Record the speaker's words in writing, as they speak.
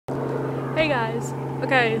Hey guys.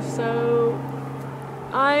 Okay, so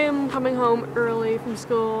I am coming home early from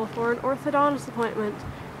school for an orthodontist appointment.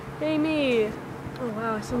 Hey me! Oh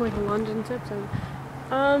wow, I sound like London Tipton.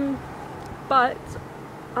 But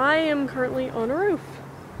I am currently on a roof.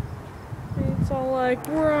 It's all like,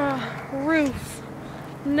 bruh,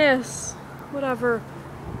 roof-ness, whatever.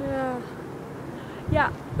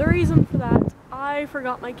 Yeah, the reason for that, I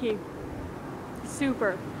forgot my key.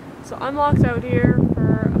 Super. So I'm locked out here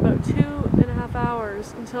for about 2.5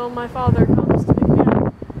 hours until my father comes to pick me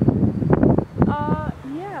up.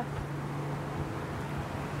 Yeah.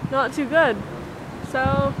 Not too good.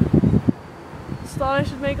 So, just thought I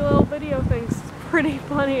should make a little video thing. It's pretty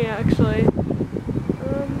funny actually.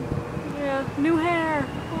 Yeah, new hair.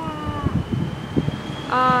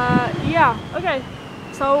 Yeah, okay.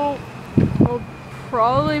 So, I'll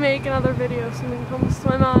probably make another video if something comes to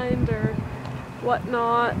my mind or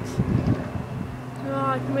whatnot. Oh,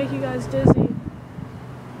 I can make you guys dizzy.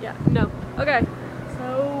 Yeah, no. Okay,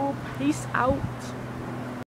 so peace out.